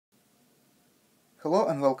Hello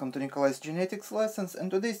and welcome to Nikolay's genetics lessons,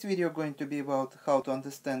 and today's video going to be about how to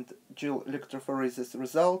understand gel electrophoresis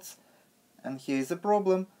results. And here is a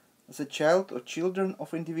problem. The child or children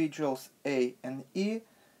of individuals A and E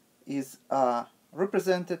is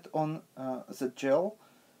represented on the gel.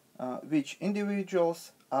 Which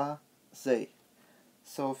individuals are they?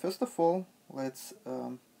 So first of all, let's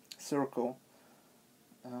circle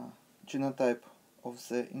genotype of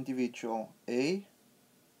the individual A,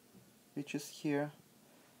 which is here,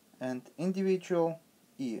 and individual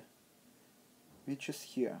E, which is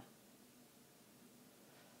here.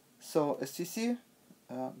 So as you see,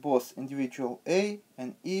 both individual A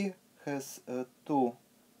and E has two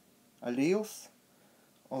alleles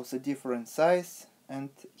of the different size, and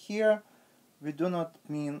here we do not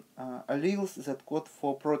mean alleles that code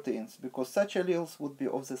for proteins, because such alleles would be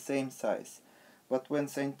of the same size. But when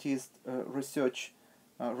scientists research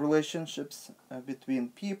relationships between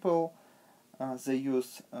people, they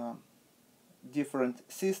use different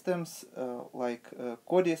systems like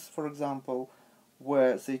CODIS, for example,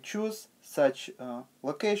 where they choose such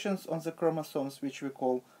locations on the chromosomes which we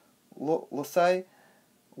call loci,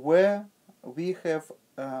 where we have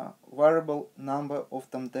a variable number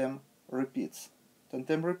of tandem repeats.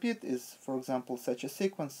 Tandem repeat is, for example, such a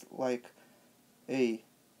sequence like A,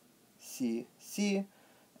 C, C,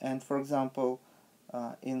 and for example,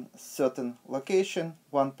 in certain location,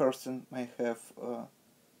 one person may have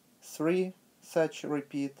 3 such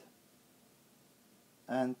repeat,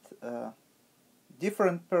 and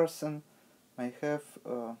different person may have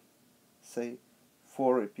say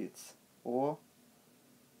 4 repeats or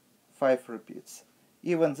 5 repeats.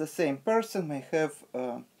 Even the same person may have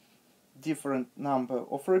different number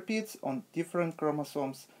of repeats on different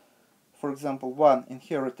chromosomes. For example, one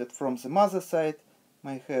inherited from the mother side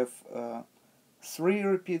may have 3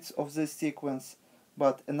 repeats of this sequence,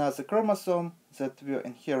 but another chromosome that were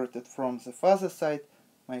inherited from the father side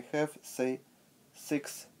may have, say,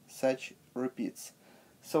 6 such repeats.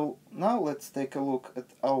 So now let's take a look at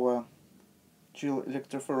our gel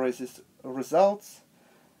electrophoresis results.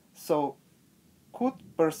 So could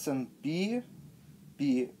person B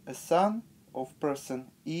be a son of person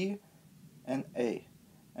E and A?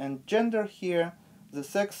 And gender here, the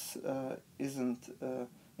sex isn't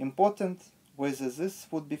important, whether this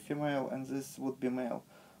would be female and this would be male,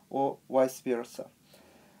 or vice versa.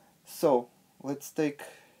 So let's take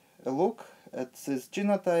a look at this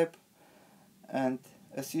genotype, and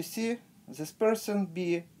as you see, this person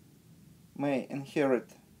B may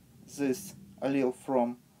inherit this allele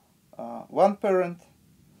from one parent,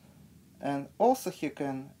 and also he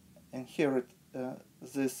can inherit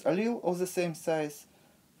this allele of the same size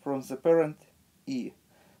from the parent E.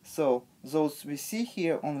 So those we see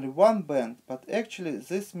here only one band, but actually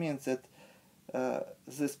this means that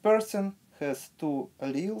this person has 2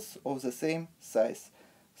 alleles of the same size.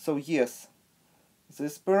 So yes,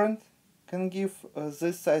 this parent can give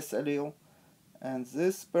this size allele, and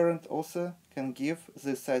this parent also can give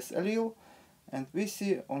this size allele, and we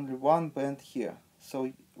see only one band here.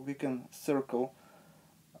 So we can circle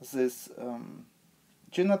this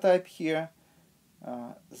genotype here.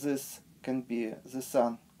 This can be the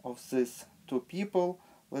son of these 2 people.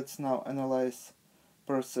 Let's now analyze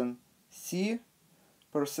person C.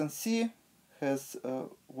 Person C has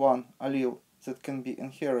one allele that can be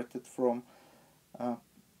inherited from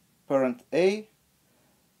parent A.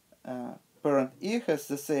 Parent E has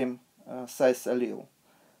the same size allele.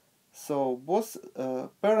 So both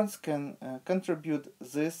parents can contribute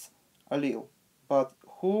this allele. But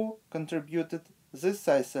who contributed this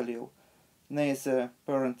size allele? Neither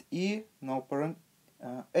parent E nor parent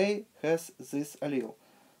A has this allele.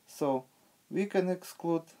 So we can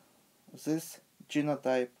exclude this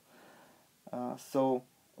genotype. So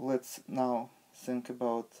let's now think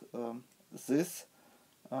about this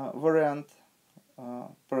variant,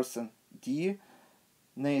 person D.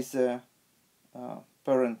 Neither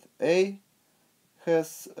parent A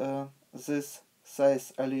has this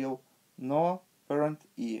size allele nor parent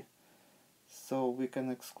E. So we can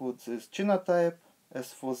exclude this genotype.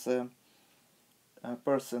 As for the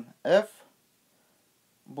person F,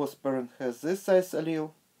 both parents has this size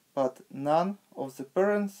allele, but none of the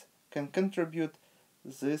parents can contribute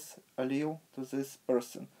this allele to this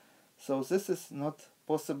person. So this is not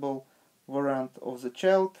possible variant of the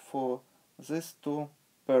child for these 2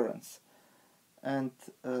 parents. And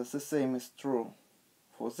the same is true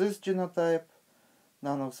for this genotype.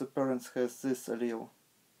 None of the parents has this allele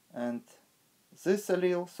and this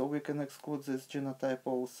allele, so we can exclude this genotype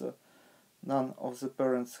also. None of the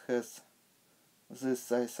parents has this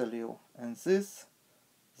size allele, and this,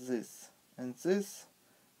 and this,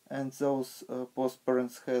 and those both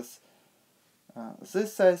parents has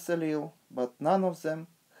this size allele, but none of them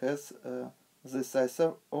has this size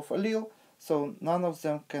of allele, so none of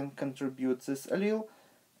them can contribute this allele,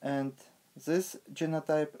 and this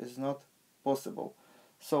genotype is not possible.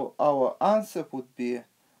 So our answer would be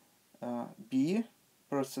B.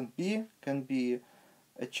 Person B can be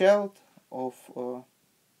a child of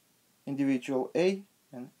individual A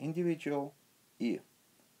and individual E.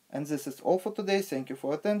 And this is all for today. Thank you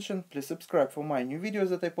for attention. Please subscribe for my new videos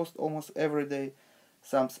that I post almost every day.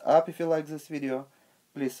 Thumbs up if you like this video.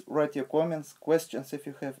 Please write your comments, questions if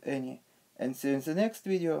you have any. And see you in the next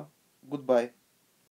video. Goodbye.